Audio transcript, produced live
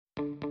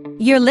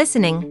You're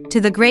listening to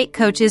the Great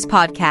Coaches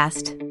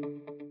Podcast.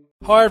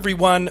 Hi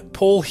everyone,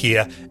 Paul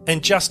here,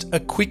 and just a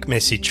quick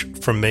message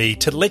from me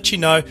to let you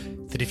know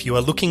that if you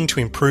are looking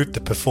to improve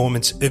the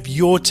performance of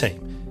your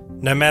team,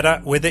 no matter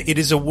whether it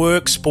is a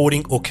work,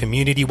 sporting or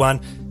community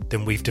one,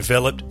 then we've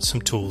developed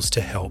some tools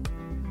to help.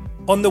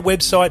 On the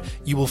website,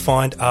 you will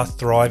find our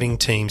Thriving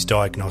Teams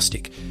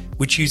Diagnostic,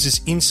 which uses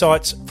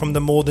insights from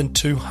the more than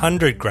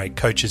 200 great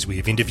coaches we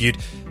have interviewed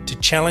to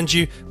challenge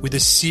you with a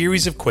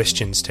series of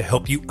questions to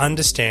help you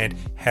understand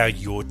how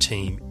your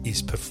team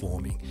is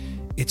performing.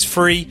 It's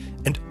free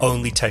and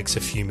only takes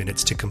a few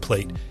minutes to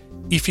complete.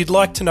 If you'd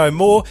like to know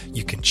more,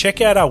 you can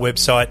check out our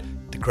website,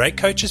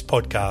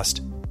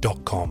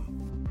 thegreatcoachespodcast.com.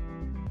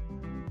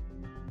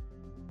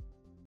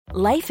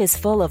 Life is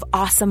full of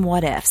awesome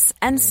what-ifs,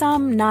 and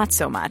some not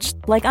so much,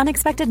 like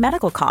unexpected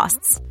medical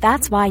costs.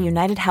 That's why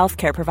United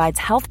Healthcare provides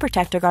Health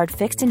Protector Guard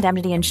fixed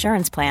indemnity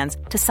insurance plans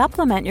to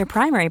supplement your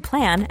primary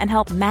plan and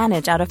help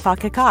manage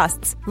out-of-pocket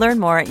costs. Learn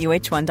more at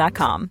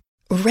uh1.com.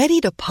 Ready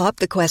to pop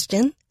the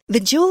question?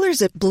 The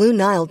jewelers at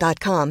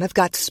BlueNile.com have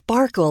got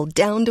sparkle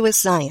down to a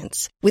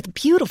science with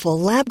beautiful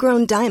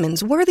lab-grown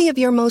diamonds worthy of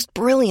your most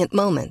brilliant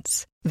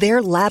moments.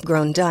 Their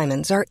lab-grown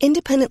diamonds are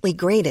independently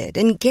graded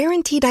and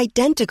guaranteed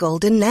identical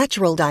to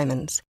natural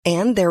diamonds,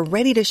 and they're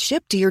ready to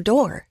ship to your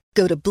door.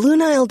 Go to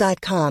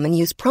BlueNile.com and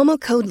use promo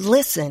code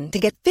LISTEN to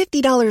get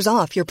 $50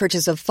 off your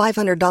purchase of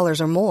 $500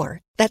 or more.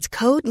 That's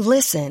code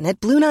LISTEN at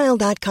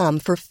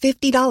BlueNile.com for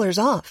 $50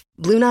 off.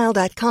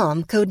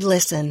 BlueNile.com, code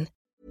LISTEN.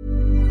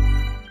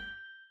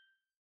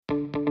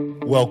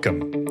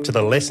 Welcome to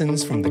the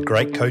Lessons from the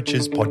Great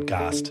Coaches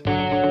Podcast.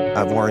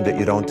 I've learned that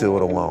you don't do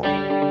it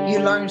alone. You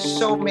learn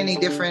so many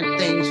different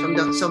things from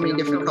so many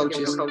different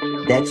coaches.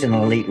 That's an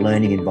elite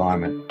learning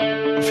environment.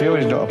 Failure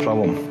is not a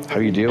problem. How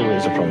you deal with it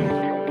is a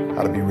problem.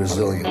 How to be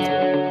resilient.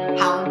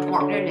 How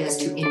important it is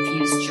to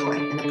infuse joy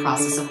in the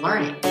process of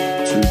learning.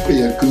 To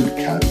be a good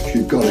coach,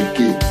 you've got to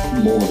give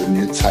more than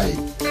you take.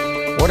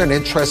 What an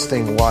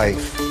interesting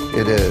life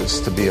it is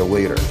to be a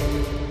leader.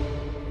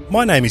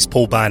 My name is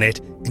Paul Barnett,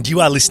 and you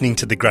are listening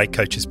to the Great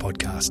Coaches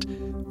Podcast,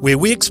 where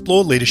we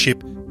explore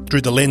leadership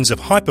through the lens of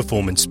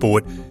high-performance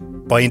sport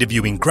by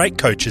interviewing great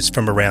coaches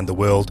from around the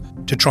world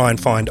to try and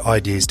find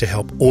ideas to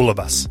help all of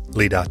us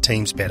lead our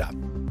teams better.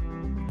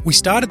 We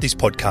started this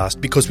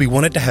podcast because we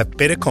wanted to have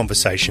better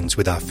conversations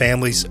with our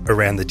families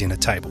around the dinner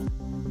table.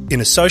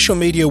 In a social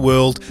media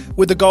world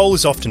where the goal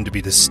is often to be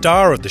the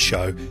star of the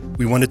show,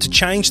 we wanted to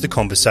change the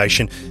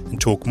conversation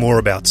and talk more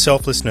about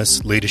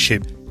selflessness,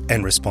 leadership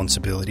and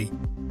responsibility.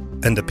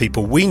 And the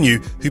people we knew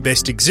who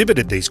best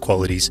exhibited these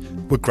qualities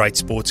were great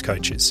sports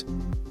coaches.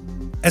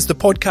 As the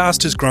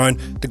podcast has grown,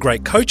 the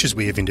great coaches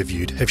we have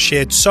interviewed have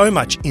shared so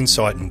much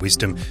insight and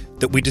wisdom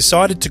that we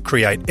decided to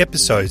create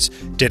episodes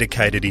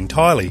dedicated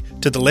entirely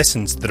to the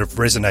lessons that have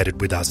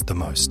resonated with us the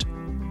most.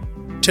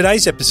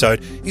 Today's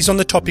episode is on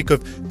the topic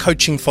of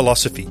coaching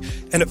philosophy,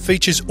 and it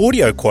features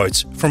audio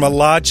quotes from a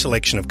large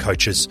selection of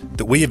coaches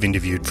that we have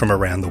interviewed from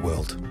around the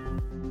world.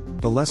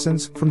 The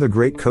Lessons from the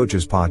Great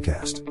Coaches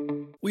Podcast.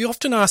 We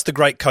often ask the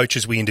great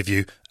coaches we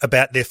interview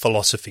about their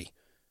philosophy.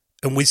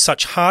 And with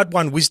such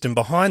hard-won wisdom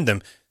behind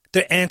them,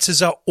 their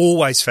answers are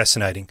always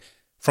fascinating,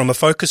 from a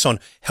focus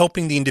on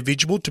helping the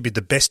individual to be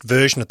the best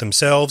version of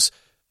themselves,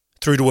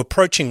 through to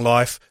approaching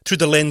life through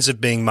the lens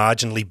of being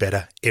marginally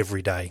better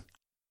every day.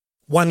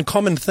 One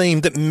common theme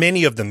that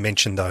many of them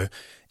mention, though,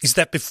 is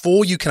that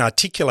before you can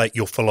articulate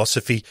your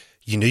philosophy,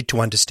 you need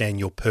to understand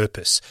your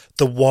purpose,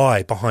 the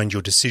why behind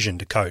your decision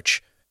to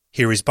coach.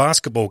 Here is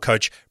basketball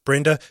coach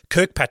Brenda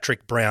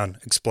Kirkpatrick-Brown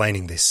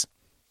explaining this.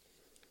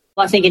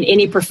 I think in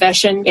any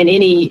profession, in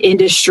any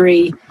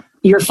industry,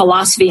 your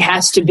philosophy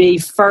has to be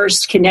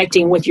first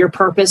connecting with your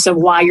purpose of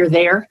why you're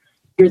there.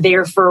 You're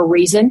there for a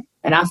reason,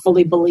 and I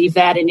fully believe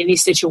that in any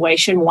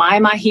situation. Why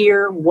am I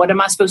here? What am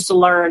I supposed to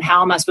learn?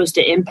 How am I supposed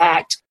to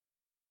impact?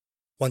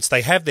 Once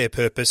they have their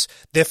purpose,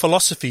 their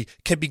philosophy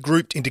can be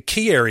grouped into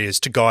key areas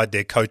to guide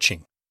their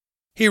coaching.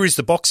 Here is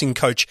the boxing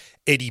coach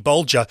Eddie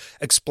Bolger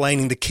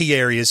explaining the key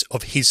areas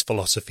of his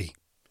philosophy.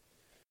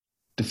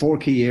 The four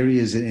key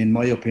areas, in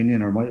my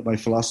opinion, or my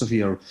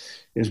philosophy,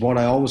 is what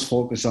I always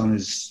focus on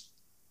is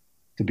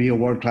to be a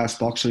world-class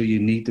boxer, you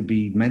need to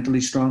be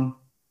mentally strong,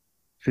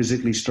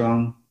 physically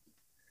strong,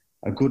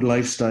 a good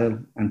lifestyle,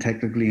 and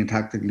technically and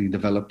tactically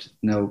developed.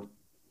 Now,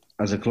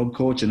 as a club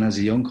coach and as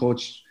a young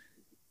coach,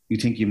 you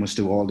think you must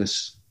do all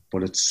this,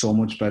 but it's so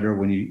much better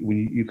when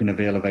you can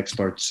avail of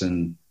experts,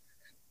 and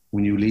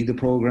when you lead the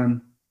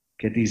program,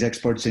 get these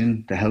experts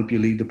in to help you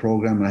lead the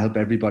program and help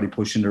everybody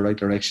push in the right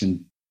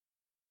direction.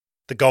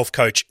 The golf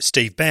coach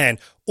Steve Bann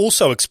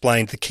also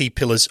explained the key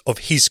pillars of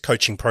his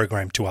coaching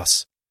program to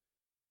us.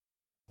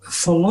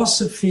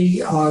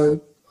 Philosophy, I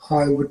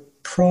would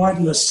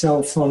pride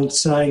myself on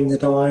saying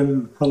that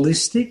I'm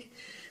holistic,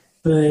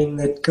 being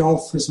that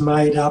golf is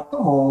made up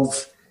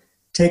of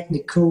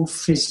technical,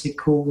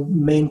 physical,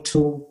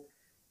 mental,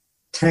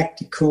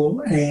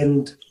 tactical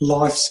and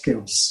life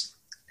skills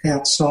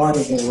outside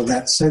of all of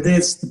that. So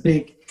there's the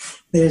big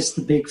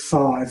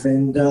five.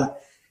 And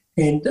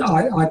And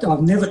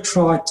I've never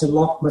tried to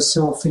lock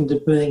myself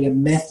into being a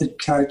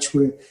method coach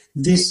where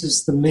this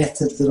is the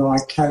method that I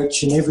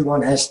coach and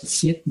everyone has to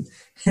fit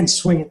and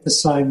swing it the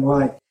same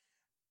way.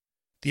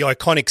 The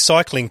iconic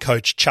cycling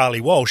coach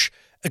Charlie Walsh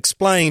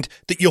explained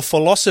that your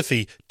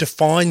philosophy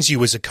defines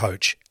you as a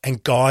coach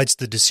and guides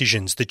the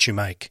decisions that you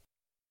make.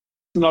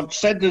 And I've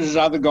said to those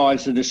other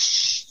guys that are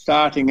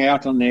starting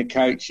out on their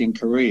coaching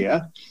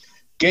career,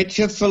 get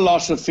your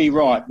philosophy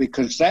right,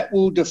 because that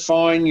will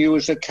define you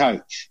as a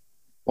coach.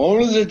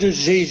 All of the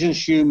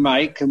decisions you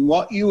make and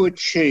what you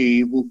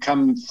achieve will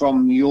come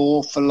from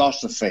your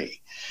philosophy.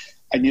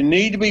 And you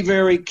need to be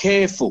very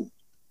careful.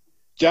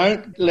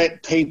 Don't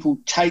let people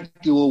take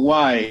you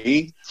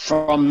away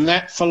from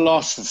that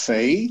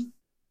philosophy.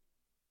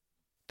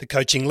 The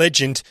coaching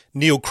legend,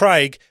 Neil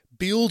Craig,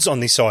 builds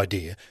on this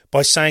idea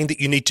by saying that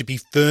you need to be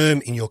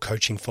firm in your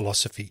coaching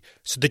philosophy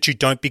so that you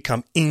don't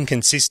become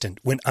inconsistent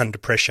when under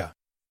pressure.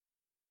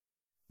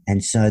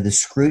 And so the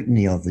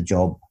scrutiny of the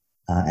job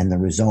and the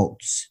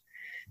results.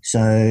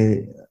 So,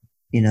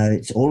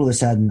 it's all of a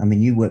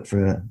sudden, you work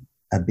for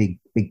a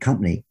big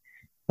company,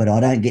 but I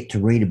don't get to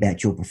read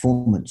about your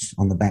performance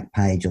on the back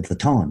page of the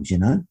Times,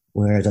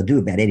 whereas I do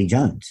about Eddie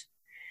Jones.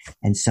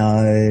 And so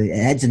it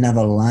adds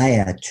another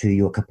layer to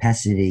your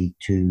capacity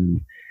to,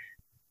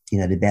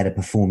 to be able to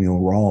perform your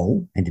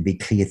role and to be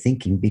clear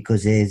thinking,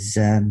 because there's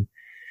a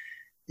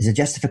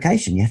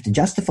justification. You have to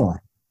justify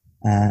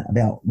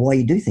about why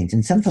you do things.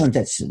 And sometimes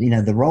that's,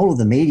 the role of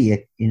the media,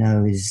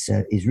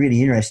 is really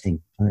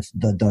interesting. And it's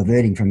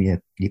diverting from your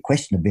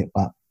question a bit,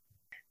 but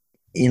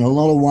in a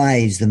lot of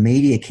ways, the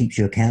media keeps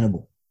you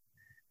accountable,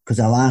 because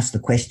they'll ask the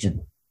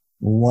question,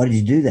 well, why did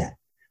you do that?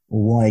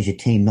 Or why is your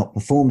team not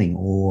performing?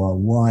 Or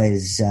why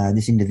is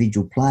this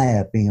individual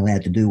player being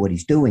allowed to do what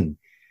he's doing?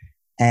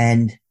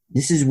 And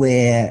this is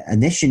where,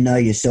 unless you know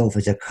yourself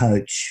as a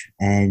coach,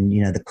 and,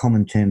 the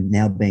common term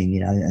now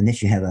being,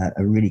 unless you have a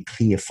really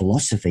clear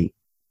philosophy,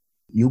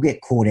 you'll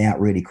get caught out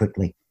really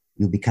quickly.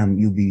 You'll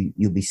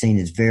be seen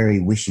as very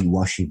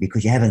wishy-washy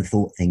because you haven't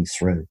thought things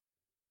through.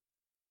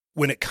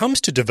 When it comes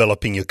to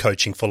developing your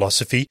coaching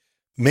philosophy,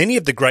 many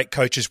of the great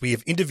coaches we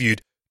have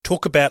interviewed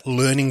talk about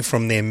learning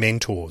from their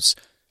mentors.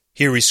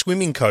 Here is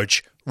swimming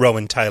coach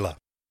Rowan Taylor.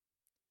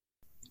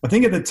 I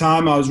think at the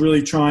time I was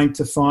really trying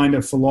to find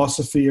a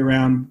philosophy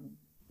around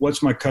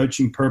what's my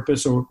coaching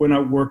purpose, or when I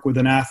work with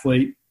an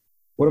athlete,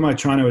 what am I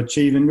trying to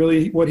achieve? And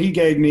really what he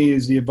gave me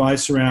is the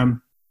advice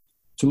around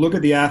to look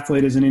at the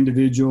athlete as an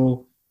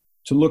individual,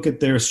 to look at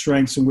their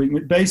strengths and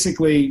weaknesses.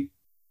 Basically,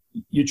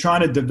 you're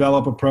trying to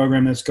develop a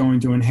program that's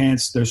going to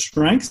enhance their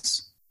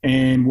strengths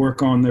and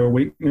work on their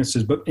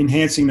weaknesses, but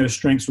enhancing their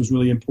strengths was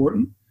really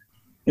important.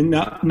 And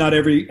not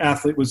every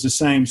athlete was the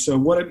same. So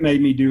what it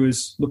made me do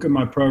is look at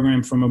my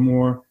program from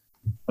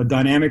a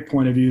dynamic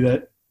point of view,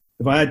 that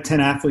if I had 10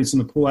 athletes in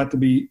the pool, I had to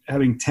be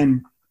having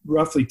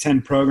roughly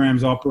 10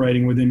 programs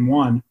operating within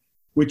one,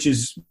 which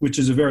is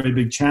a very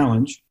big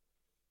challenge.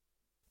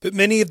 But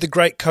many of the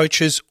great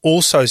coaches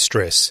also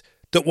stress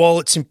that while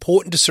it's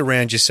important to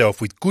surround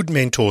yourself with good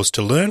mentors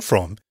to learn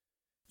from,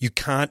 you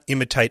can't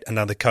imitate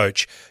another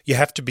coach. You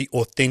have to be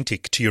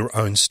authentic to your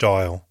own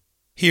style.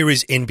 Here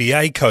is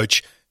NBA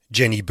coach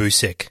Jenny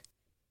Busek.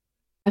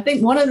 I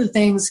think one of the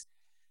things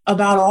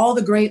about all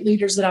the great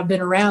leaders that I've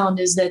been around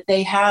is that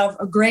they have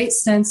a great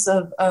sense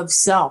of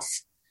self.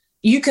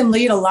 You can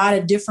lead a lot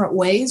of different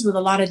ways with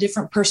a lot of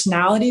different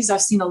personalities.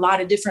 I've seen a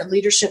lot of different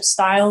leadership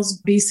styles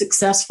be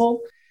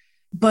successful,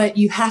 but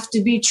you have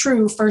to be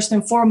true first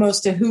and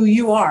foremost to who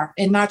you are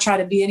and not try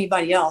to be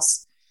anybody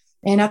else.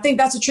 And I think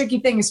that's a tricky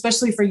thing,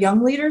 especially for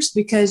young leaders,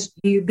 because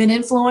you've been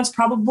influenced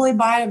probably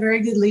by a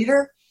very good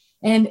leader.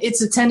 And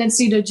it's a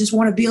tendency to just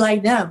want to be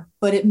like them,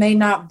 but it may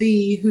not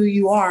be who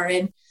you are.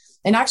 And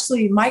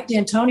actually, Mike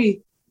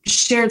D'Antoni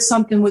shared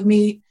something with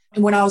me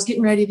when I was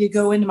getting ready to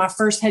go into my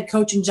first head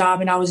coaching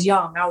job, and I was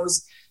young. I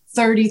was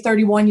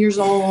 31 years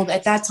old.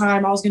 At that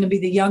time, I was going to be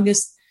the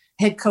youngest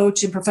head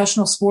coach in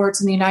professional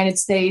sports in the United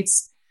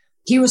States.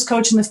 He was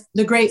coaching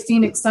the great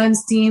Phoenix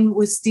Suns team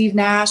with Steve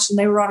Nash, and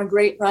they were on a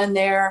great run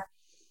there,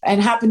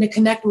 and happened to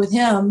connect with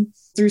him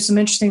through some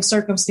interesting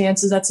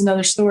circumstances. That's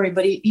another story.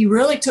 But he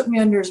really took me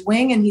under his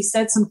wing, and he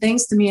said some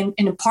things to me and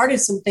imparted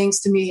some things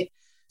to me,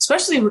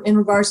 especially in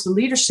regards to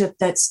leadership,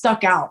 that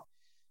stuck out.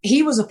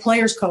 He was a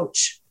player's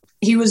coach.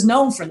 He was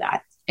known for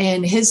that.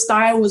 And his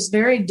style was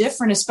very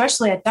different,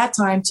 especially at that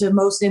time, to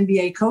most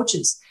NBA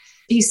coaches.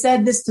 He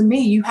said this to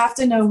me: you have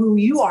to know who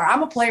you are.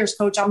 I'm a player's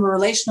coach. I'm a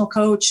relational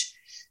coach.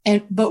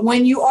 But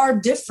when you are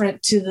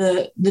different to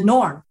the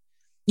norm,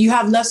 you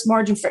have less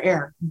margin for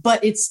error,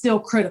 but it's still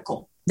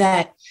critical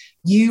that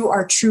you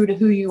are true to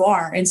who you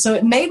are. And so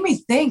it made me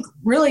think,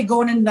 really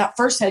going into that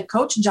first head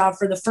coaching job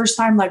for the first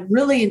time, like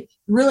really,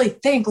 really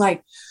think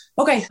like,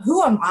 okay,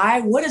 who am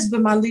I? What has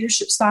been my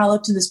leadership style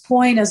up to this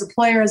point as a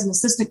player, as an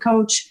assistant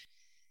coach?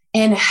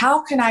 And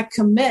how can I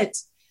commit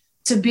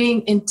to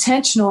being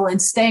intentional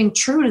and staying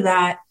true to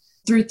that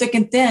through thick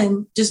and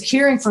thin? Just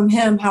hearing from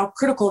him how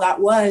critical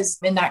that was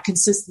in that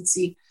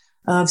consistency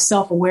of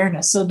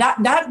self-awareness. So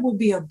that would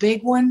be a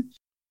big one.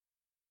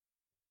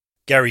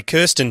 Gary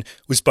Kirsten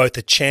was both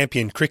a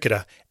champion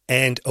cricketer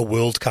and a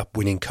World Cup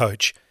winning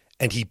coach,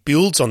 and he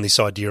builds on this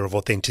idea of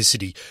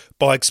authenticity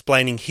by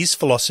explaining his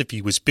philosophy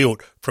was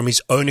built from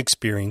his own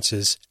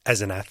experiences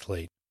as an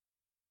athlete.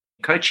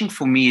 Coaching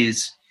for me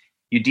is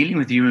you're dealing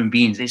with human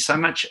beings. There's so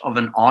much of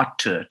an art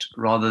to it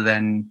rather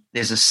than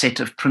there's a set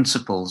of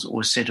principles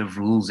or a set of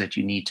rules that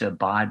you need to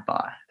abide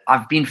by.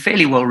 I've been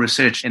fairly well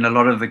researched in a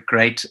lot of the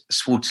great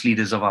sports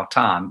leaders of our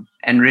time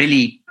and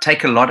really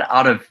take a lot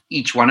out of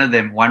each one of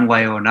them one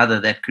way or another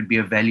that could be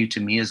of value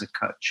to me as a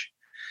coach.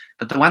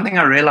 But the one thing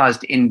I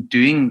realized in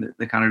doing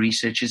the kind of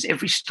research is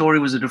every story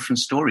was a different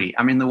story.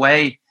 I mean, the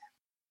way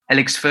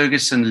Alex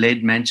Ferguson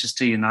led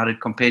Manchester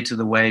United compared to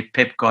the way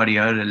Pep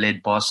Guardiola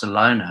led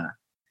Barcelona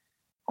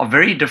are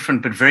very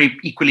different but very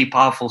equally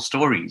powerful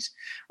stories,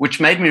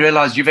 which made me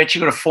realize you've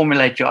actually got to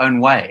formulate your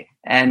own way.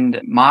 And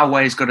my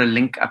way has got to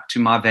link up to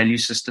my value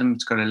system.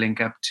 It's got to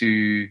link up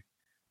to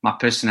my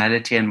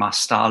personality and my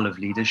style of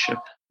leadership.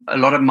 A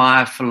lot of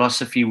my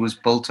philosophy was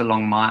built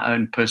along my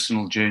own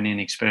personal journey and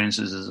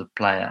experiences as a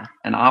player.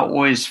 And I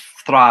always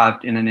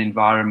thrived in an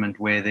environment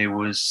where there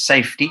was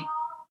safety.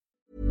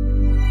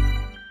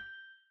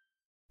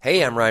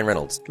 Hey, I'm Ryan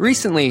Reynolds.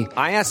 Recently,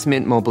 I asked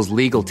Mint Mobile's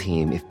legal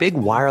team if big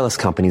wireless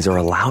companies are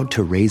allowed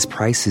to raise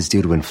prices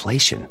due to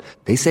inflation.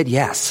 They said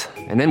yes.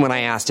 And then when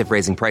I asked if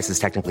raising prices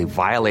technically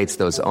violates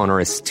those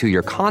onerous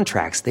two-year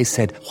contracts, they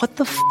said, "What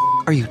the f***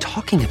 are you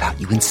talking about,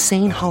 you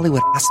insane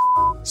Hollywood ass?"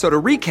 So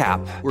to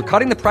recap, we're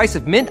cutting the price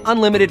of Mint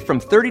Unlimited from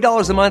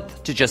 $30 a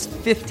month to just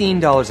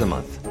 $15 a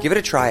month. Give it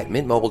a try at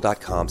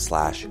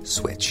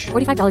mintmobile.com/switch.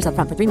 $45 up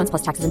front for 3 months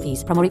plus taxes and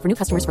fees. Promo rate for new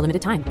customers for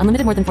limited time.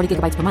 Unlimited more than 40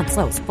 gigabytes per month.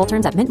 Slows full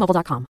terms at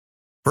mintmobile.com.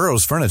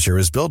 Burrow's furniture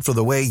is built for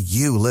the way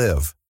you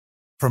live.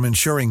 From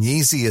ensuring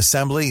easy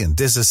assembly and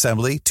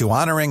disassembly to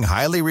honoring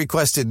highly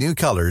requested new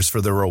colors for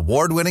their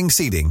award-winning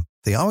seating,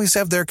 they always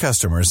have their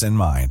customers in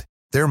mind.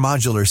 Their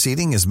modular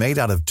seating is made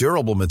out of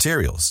durable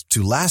materials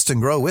to last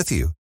and grow with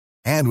you.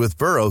 And with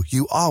Burrow,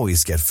 you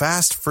always get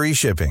fast, free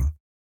shipping.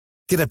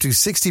 Get up to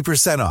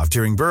 60% off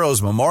during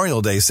Burrow's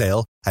Memorial Day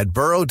sale at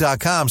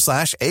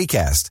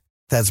burrow.com/ACAST.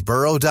 That's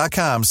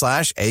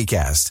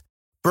burrow.com/ACAST.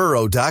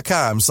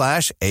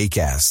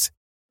 burrow.com/ACAST.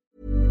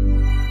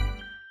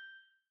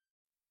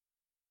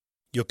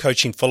 Your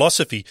coaching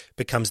philosophy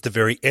becomes the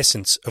very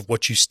essence of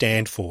what you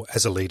stand for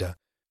as a leader.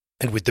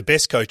 And with the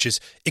best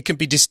coaches, it can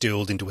be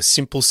distilled into a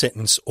simple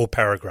sentence or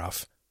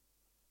paragraph.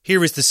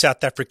 Here is the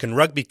South African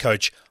rugby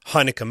coach,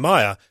 Heineke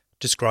Meyer,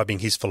 describing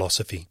his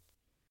philosophy.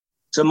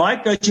 So my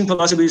coaching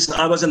philosophy is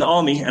I was in the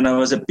army and I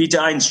was a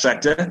PTI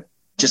instructor.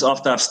 Just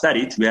after I've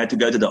studied, we had to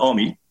go to the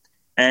army.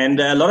 And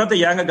a lot of the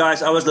younger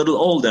guys, I was a little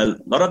older. A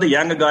lot of the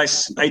younger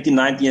guys, 18,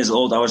 19 years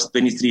old, I was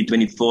 23,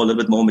 24, a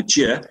little bit more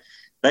mature.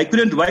 They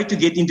couldn't wait to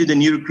get into the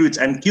new recruits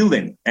and kill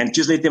them and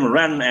just let them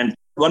run. And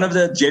one of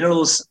the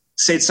generals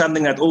said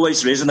something that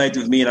always resonated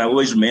with me and I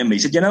always remember. He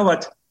said, "You know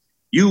what?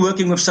 You're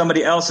working with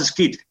somebody else's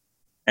kid."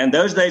 And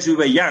those days we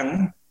were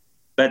young,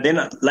 but then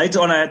later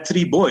on I had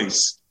 3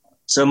 boys.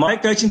 So my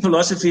coaching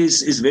philosophy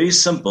is very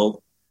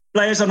simple.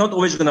 Players are not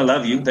always going to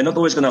love you. They're not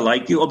always going to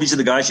like you. Obviously,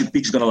 the guys you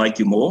pick is going to like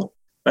you more.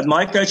 But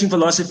my coaching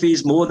philosophy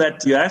is more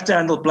that you have to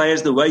handle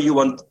players the way you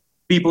want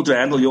people to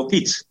handle your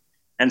kids.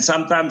 And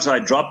sometimes I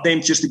drop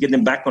them just to get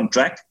them back on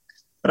track.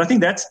 But I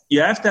think that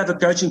you have to have a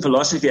coaching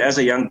philosophy as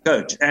a young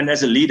coach and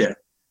as a leader.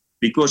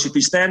 Because if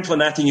you stand for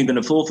nothing, you're going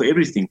to fall for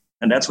everything.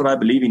 And that's what I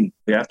believe in.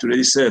 We have to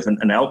really serve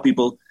and help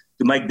people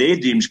to make their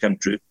dreams come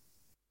true.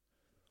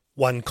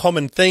 One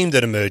common theme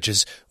that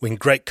emerges when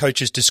great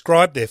coaches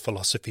describe their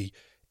philosophy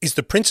is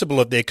the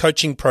principle of their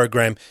coaching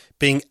program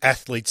being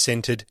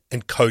athlete-centred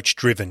and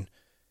coach-driven.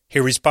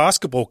 Here is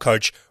basketball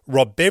coach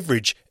Rob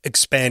Beveridge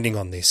expanding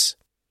on this.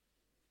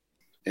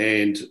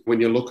 And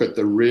when you look at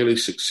the really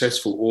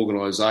successful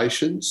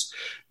organisations,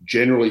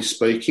 generally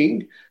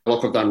speaking,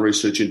 like I've done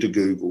research into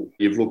Google,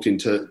 you've looked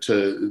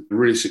into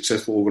really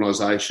successful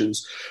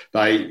organisations,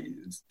 they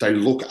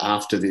look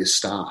after their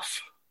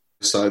staff.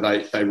 So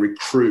they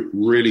recruit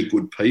really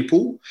good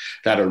people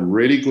that are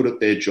really good at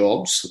their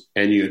jobs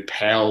and you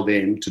empower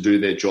them to do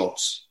their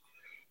jobs.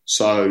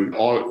 So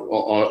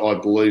I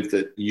believe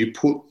that you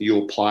put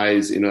your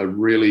players in a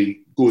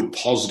really good,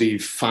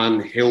 positive,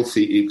 fun,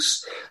 healthy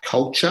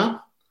culture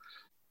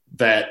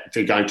that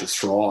they're going to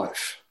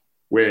thrive.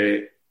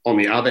 Where, on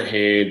the other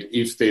hand,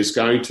 if there's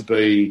going to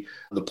be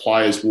the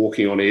players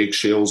walking on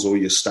eggshells or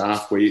your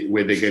staff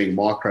where they're getting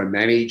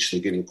micromanaged, they're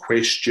getting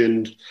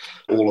questioned,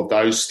 all of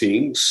those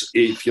things,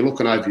 if you're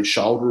looking over your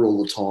shoulder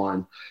all the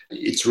time,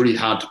 it's really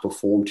hard to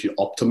perform to your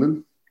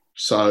optimum.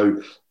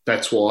 So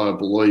that's why I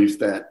believe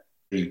that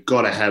you've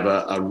got to have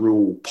a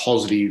real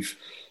positive,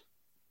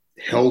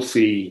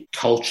 healthy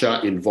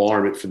culture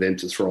environment for them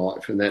to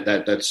thrive. And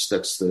that's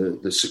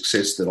the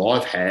success that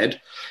I've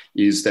had,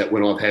 is that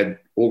when I've had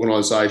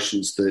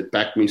organisations that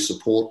back me,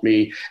 support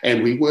me,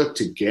 and we work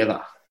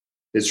together,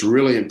 it's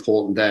really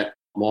important that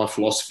my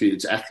philosophy,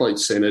 it's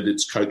athlete-centred,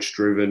 it's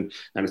coach-driven,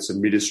 and it's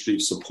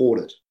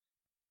administrative-supported.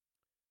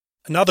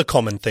 Another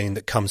common theme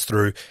that comes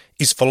through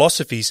is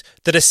philosophies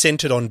that are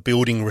centred on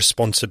building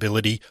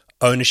responsibility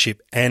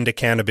ownership and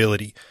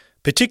accountability,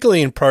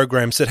 particularly in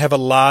programs that have a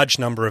large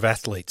number of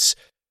athletes.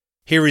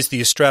 Here is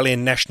the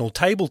Australian national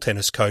table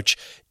tennis coach,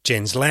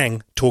 Jens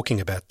Lang,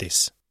 talking about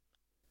this.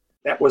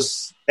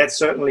 That's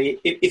certainly,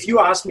 if you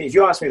ask me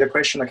the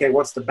question, okay,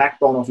 what's the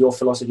backbone of your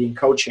philosophy in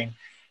coaching,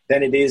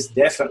 then it is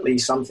definitely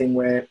something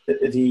where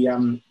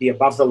the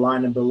above the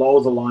line and below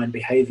the line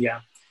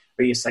behavior,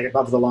 where you say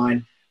above the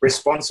line,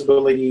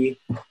 responsibility,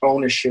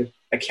 ownership,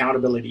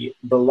 accountability.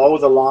 Below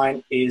the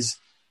line is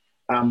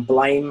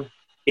blame,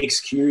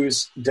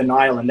 excuse,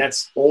 denial. And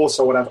that's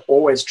also what I've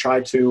always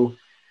tried to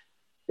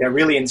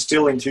really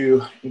instill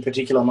into, in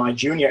particular, my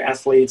junior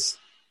athletes.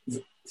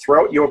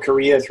 Throughout your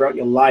career, throughout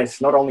your life,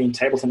 not only in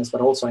table tennis,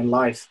 but also in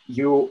life,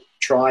 you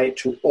try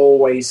to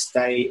always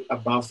stay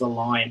above the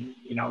line.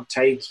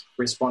 Take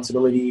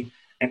responsibility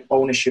and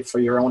ownership for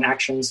your own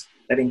actions.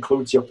 That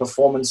includes your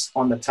performance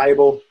on the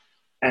table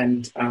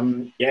and,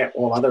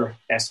 all other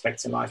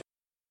aspects in life.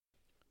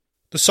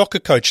 The soccer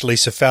coach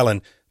Lisa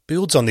Fallon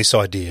builds on this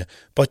idea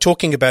by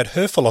talking about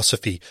her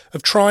philosophy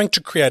of trying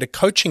to create a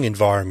coaching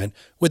environment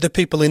where the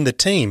people in the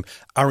team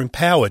are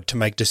empowered to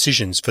make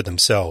decisions for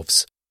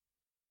themselves.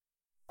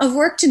 I've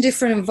worked in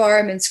different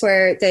environments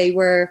where they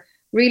were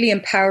really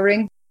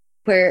empowering,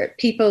 where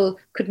people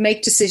could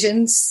make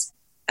decisions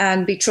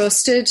and be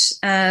trusted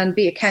and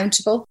be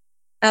accountable.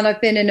 And I've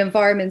been in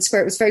environments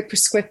where it was very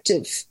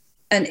prescriptive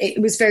and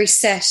it was very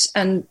set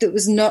and there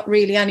was not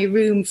really any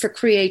room for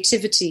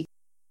creativity.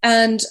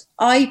 And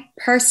I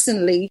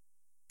personally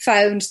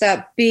found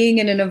that being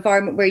in an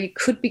environment where you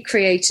could be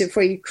creative,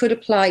 where you could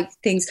apply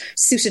things,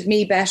 suited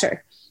me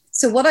better.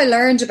 So what I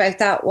learned about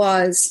that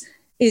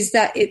is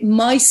that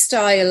my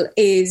style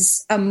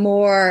is a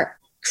more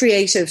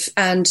creative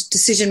and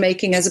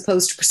decision-making as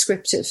opposed to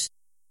prescriptive.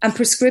 And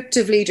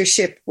prescriptive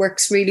leadership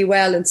works really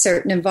well in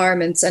certain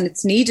environments and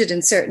it's needed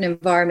in certain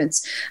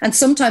environments. And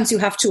sometimes you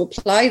have to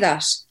apply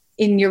that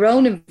in your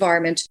own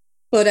environment.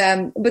 But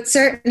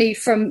certainly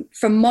from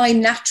my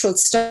natural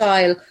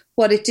style,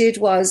 what it did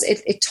was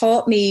it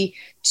taught me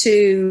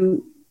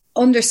to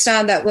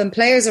understand that when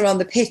players are on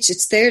the pitch,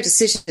 it's their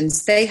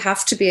decisions. They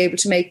have to be able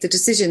to make the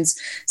decisions.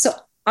 So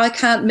I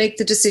can't make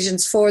the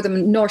decisions for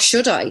them, nor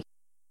should I.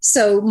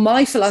 So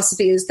my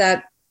philosophy is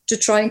that to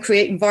try and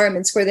create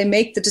environments where they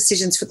make the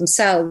decisions for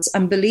themselves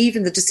and believe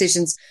in the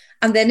decisions.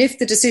 And then if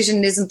the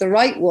decision isn't the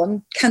right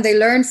one, can they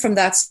learn from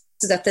that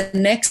so that the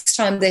next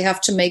time they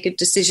have to make a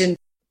decision?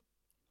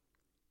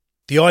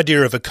 The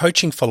idea of a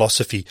coaching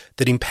philosophy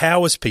that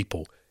empowers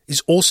people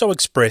is also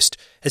expressed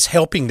as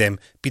helping them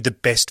be the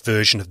best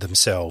version of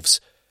themselves,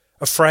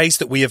 a phrase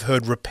that we have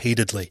heard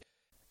repeatedly.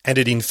 And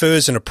it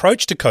infers an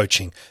approach to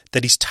coaching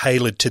that is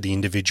tailored to the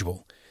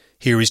individual.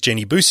 Here is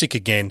Jenny Busick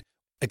again,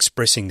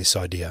 expressing this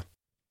idea.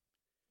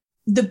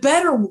 The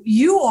better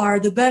you are,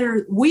 the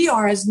better we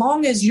are, as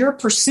long as your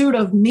pursuit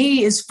of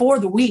me is for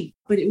the we.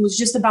 But it was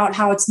just about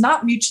how it's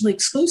not mutually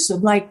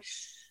exclusive. Like,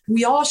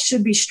 we all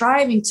should be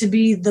striving to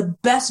be the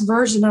best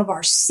version of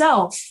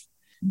ourselves,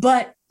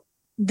 but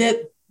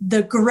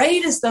the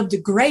greatest of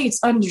the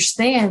greats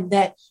understand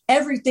that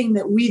everything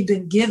that we've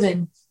been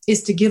given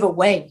is to give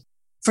away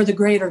for the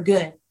greater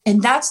good.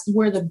 And that's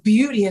where the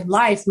beauty in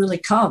life really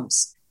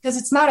comes, because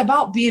it's not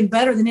about being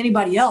better than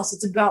anybody else.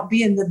 It's about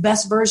being the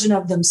best version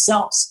of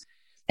themselves.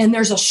 And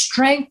there's a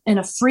strength and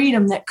a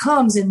freedom that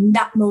comes in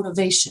that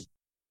motivation.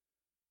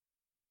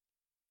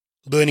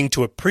 Learning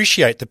to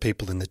appreciate the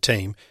people in the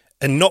team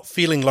and not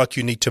feeling like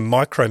you need to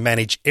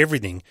micromanage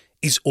everything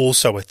is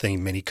also a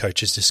theme many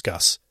coaches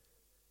discuss.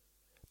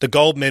 The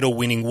gold medal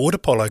winning water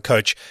polo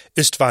coach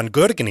Istvan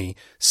Gurgani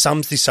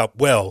sums this up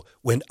well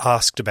when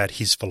asked about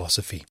his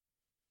philosophy.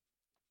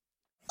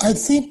 I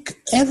think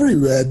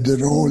everywhere the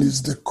role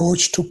is the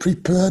coach to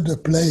prepare the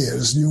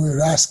players. You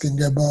were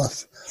asking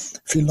about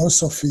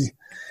philosophy.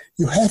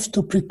 You have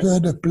to prepare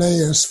the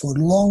players for a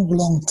long,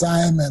 long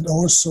time and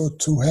also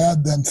to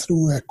head them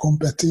through a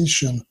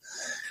competition.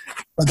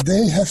 But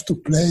they have to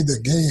play the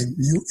game.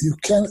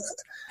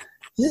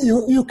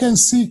 You can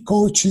see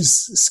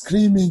coaches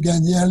screaming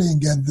and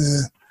yelling at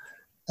the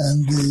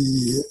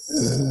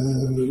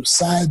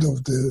side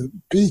of the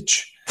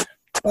pitch,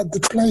 but the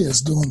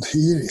players don't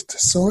hear it.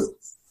 So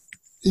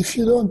if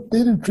you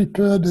didn't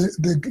prepare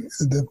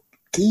the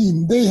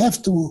team, they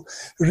have to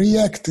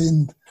react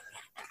in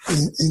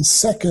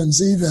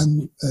seconds,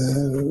 even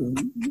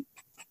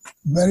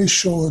very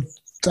short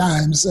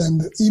times,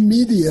 and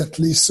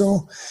immediately.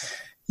 So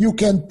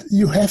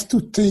you have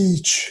to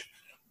teach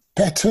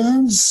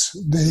patterns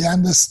they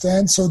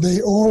understand, so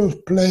they all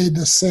play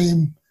the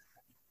same.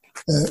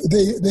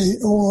 They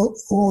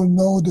all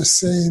know the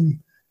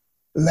same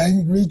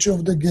language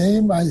of the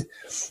game. I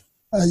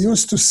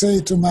used to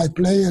say to my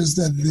players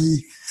that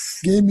the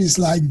game is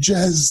like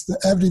jazz.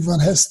 Everyone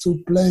has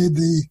to play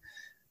the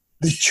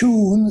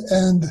tune,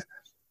 and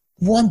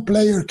one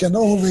player can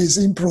always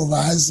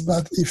improvise,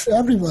 but if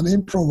everyone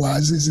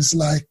improvises, it's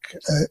like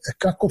a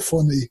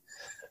cacophony.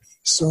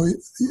 So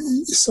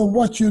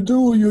what you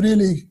do, you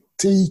really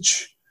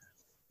teach,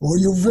 or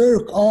you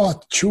work hard,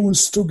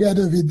 tunes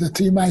together with the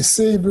team. I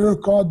say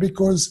work hard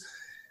because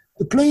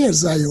the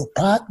players are your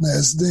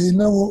partners. They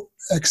know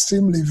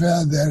extremely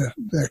well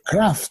their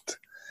craft,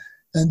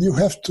 and you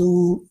have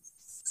to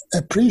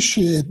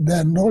appreciate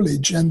their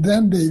knowledge, and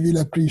then they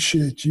will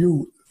appreciate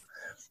you.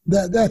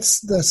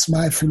 That's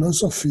my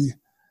philosophy.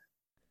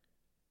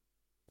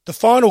 The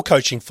final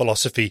coaching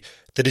philosophy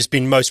that has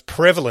been most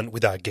prevalent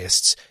with our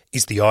guests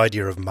is the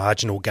idea of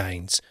marginal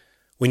gains,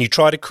 when you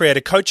try to create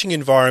a coaching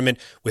environment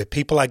where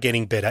people are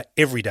getting better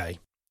every day.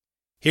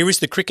 Here is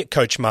the cricket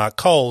coach Mark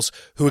Coles,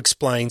 who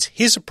explains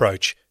his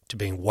approach to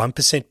being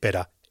 1%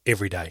 better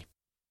every day.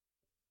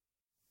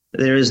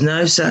 There is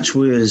no such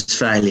word as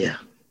failure.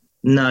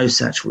 No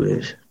such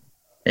word.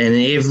 And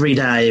every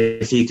day,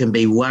 if you can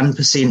be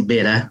 1%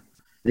 better,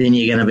 then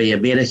you're going to be a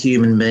better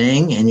human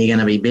being and you're going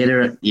to be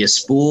better at your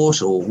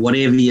sport or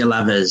whatever your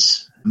love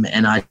is.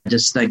 And I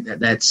just think that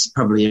that's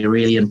probably a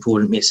really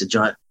important message.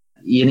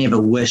 You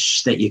never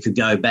wish that you could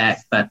go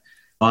back, but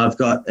I've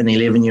got an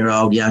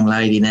 11-year-old young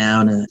lady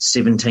now and a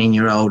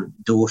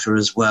 17-year-old daughter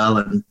as well.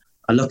 And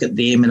I look at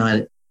them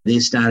and they're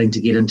starting to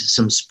get into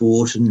some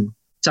sport. And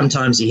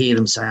sometimes you hear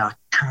them say, I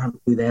can't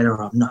do that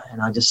or I'm not.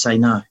 And I just say,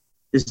 no,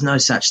 there's no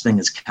such thing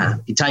as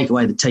can't. You take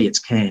away the T, it's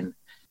can.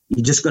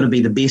 You just got to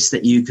be the best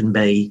that you can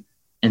be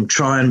and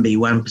try and be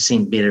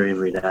 1% better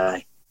every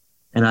day.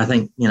 And I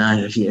think,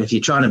 if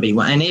you're trying to be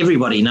one, and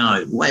everybody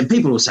know,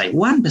 people will say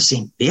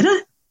 1% better?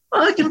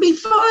 Well, I can be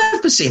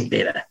 5%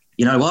 better.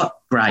 You know what?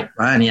 Great.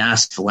 I only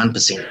asked for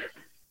 1%.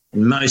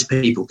 And most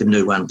people can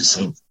do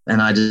 1%.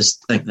 And I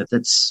just think that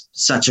that's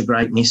such a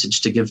great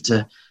message to give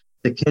to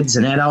the kids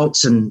and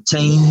adults and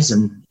teens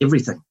and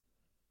everything.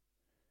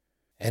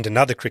 And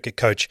another cricket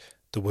coach,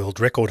 the world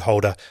record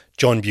holder,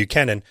 John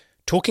Buchanan,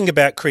 talking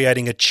about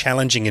creating a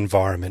challenging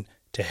environment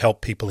to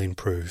help people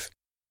improve.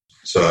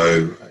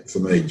 So for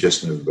me,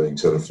 just never being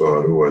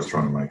satisfied, always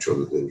trying to make sure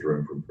that there's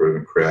room for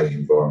improvement, creating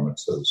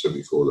environments, as I said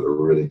before, that are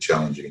really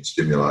challenging and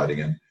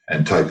stimulating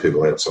and take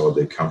people outside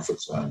their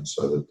comfort zone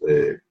so that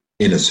they're,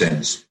 in a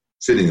sense,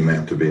 fitting them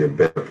out to be a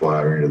better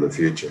player into the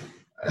future,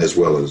 as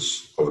well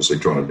as obviously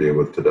trying to deal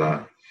with today.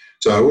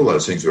 So all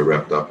those things are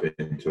wrapped up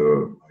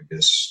into, I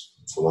guess,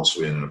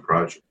 philosophy and an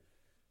approach.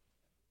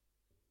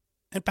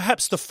 And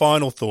perhaps the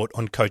final thought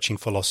on coaching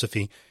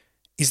philosophy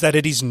is that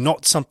it is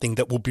not something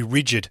that will be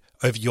rigid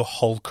over your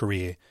whole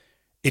career.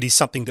 It is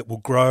something that will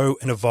grow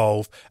and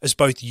evolve as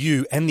both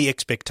you and the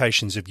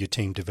expectations of your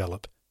team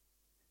develop.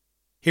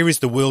 Here is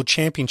the World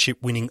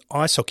Championship winning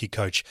ice hockey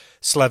coach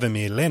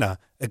Slavomir Lena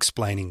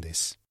explaining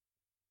this.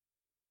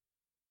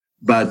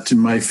 But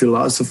my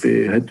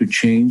philosophy had to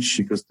change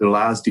because the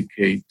last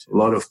decade, a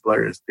lot of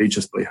players, they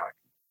just play hockey.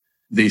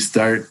 They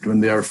start when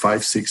they are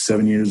 5, 6,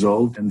 7 years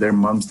old, and their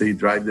moms, they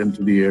drive them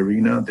to the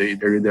arena. They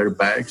carry their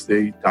bags,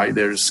 they tie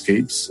their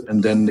skates,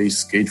 and then they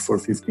skate for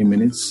 15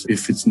 minutes.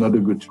 If it's not a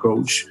good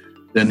coach,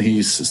 then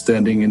he's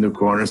standing in the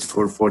corners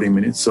for 40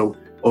 minutes. So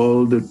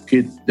all the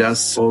kid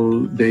does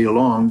all day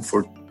long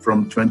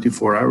from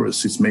 24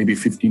 hours, it's maybe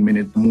 15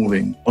 minutes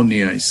moving on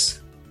the ice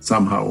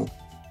somehow.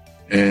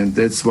 And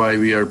that's why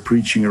we are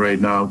preaching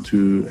right now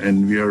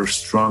and we are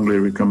strongly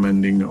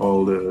recommending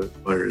all the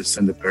players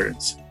and the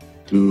parents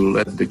to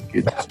let the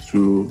kids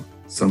through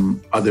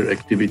some other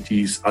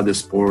activities, other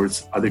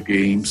sports, other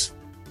games,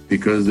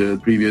 because the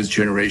previous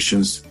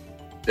generations,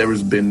 there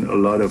has been a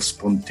lot of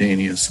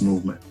spontaneous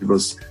movement. It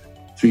was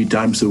 3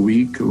 times a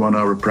week, 1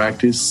 hour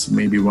practice,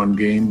 maybe 1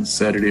 game,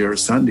 Saturday or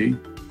Sunday.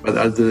 But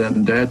other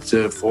than that,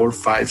 4,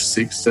 5,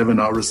 6, 7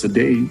 hours a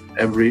day,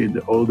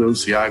 all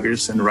those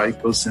Jagers and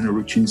Reikos and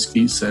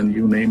Ruchinskis and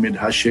you name it,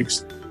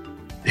 Hasheks,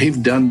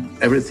 they've done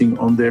everything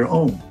on their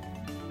own.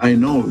 I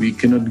know we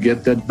cannot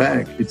get that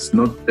back. It's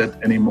not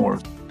that anymore.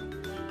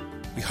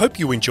 We hope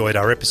you enjoyed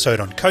our episode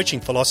on coaching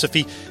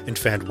philosophy and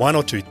found 1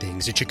 or 2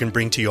 things that you can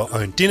bring to your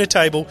own dinner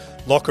table,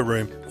 locker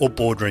room, or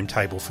boardroom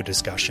table for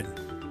discussion.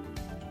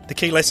 The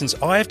key lessons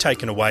I have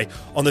taken away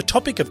on the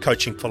topic of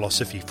coaching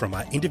philosophy from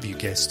our interview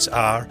guests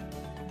are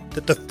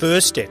that the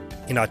first step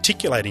in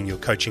articulating your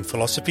coaching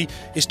philosophy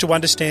is to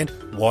understand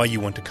why you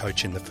want to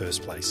coach in the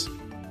first place.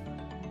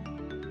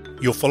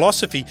 Your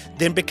philosophy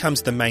then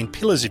becomes the main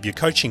pillars of your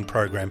coaching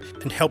program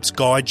and helps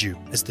guide you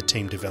as the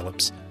team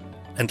develops.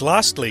 And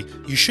lastly,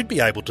 you should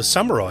be able to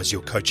summarise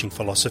your coaching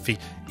philosophy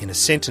in a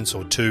sentence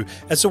or 2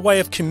 as a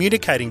way of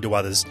communicating to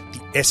others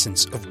the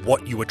essence of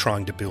what you are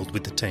trying to build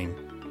with the team.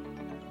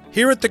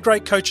 Here at the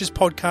Great Coaches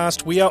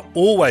Podcast, we are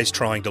always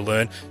trying to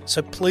learn,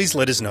 so please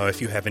let us know if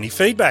you have any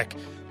feedback.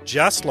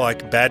 Just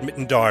like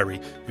Badminton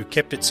Diary, who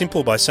kept it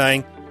simple by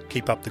saying,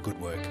 keep up the good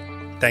work.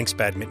 Thanks,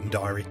 Badminton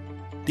Diary.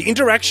 The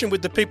interaction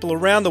with the people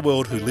around the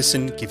world who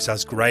listen gives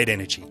us great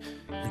energy.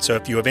 And so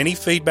if you have any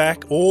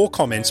feedback or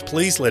comments,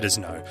 please let us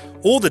know.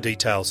 All the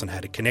details on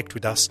how to connect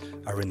with us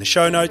are in the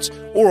show notes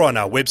or on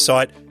our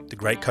website,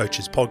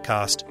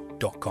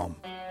 thegreatcoachespodcast.com.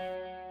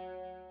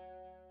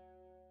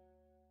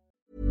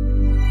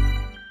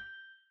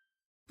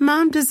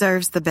 Mom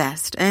deserves the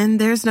best, and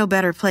there's no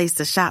better place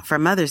to shop for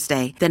Mother's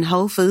Day than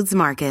Whole Foods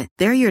Market.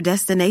 They're your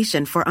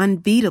destination for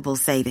unbeatable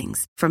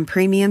savings, from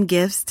premium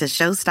gifts to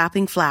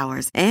show-stopping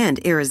flowers and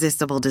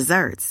irresistible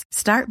desserts.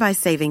 Start by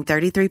saving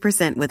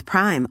 33% with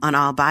Prime on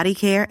all body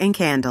care and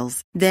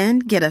candles. Then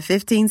get a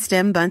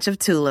 15-stem bunch of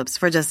tulips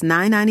for just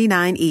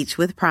 $9.99 each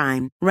with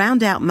Prime.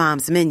 Round out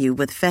Mom's menu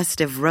with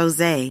festive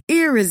rosé,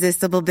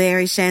 irresistible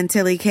berry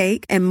chantilly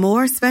cake, and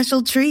more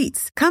special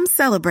treats. Come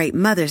celebrate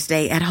Mother's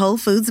Day at Whole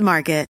Foods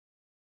Market.